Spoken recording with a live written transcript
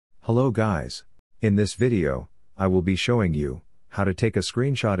Hello guys. In this video, I will be showing you how to take a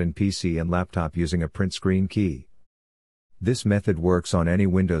screenshot in PC and laptop using a print screen key. This method works on any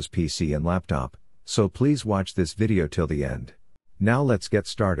Windows PC and laptop, so please watch this video till the end. Now let's get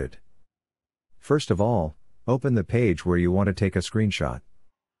started. First of all, open the page where you want to take a screenshot.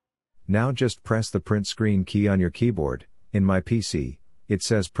 Now just press the print screen key on your keyboard. In my PC, it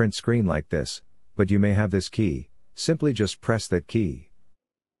says print screen like this, but you may have this key. Simply just press that key.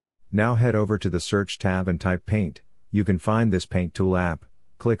 Now head over to the search tab and type Paint. You can find this Paint tool app,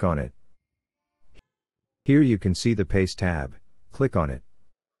 click on it. Here you can see the Paste tab, click on it.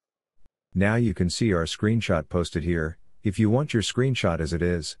 Now you can see our screenshot posted here. If you want your screenshot as it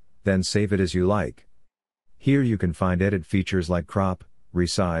is, then save it as you like. Here you can find edit features like crop,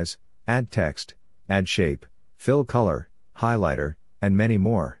 resize, add text, add shape, fill color, highlighter, and many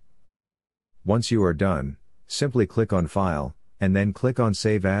more. Once you are done, simply click on File, and then click on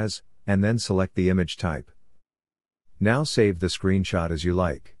Save As, and then select the image type. Now save the screenshot as you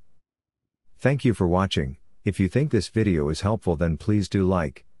like. Thank you for watching. If you think this video is helpful, then please do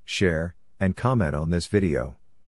like, share, and comment on this video.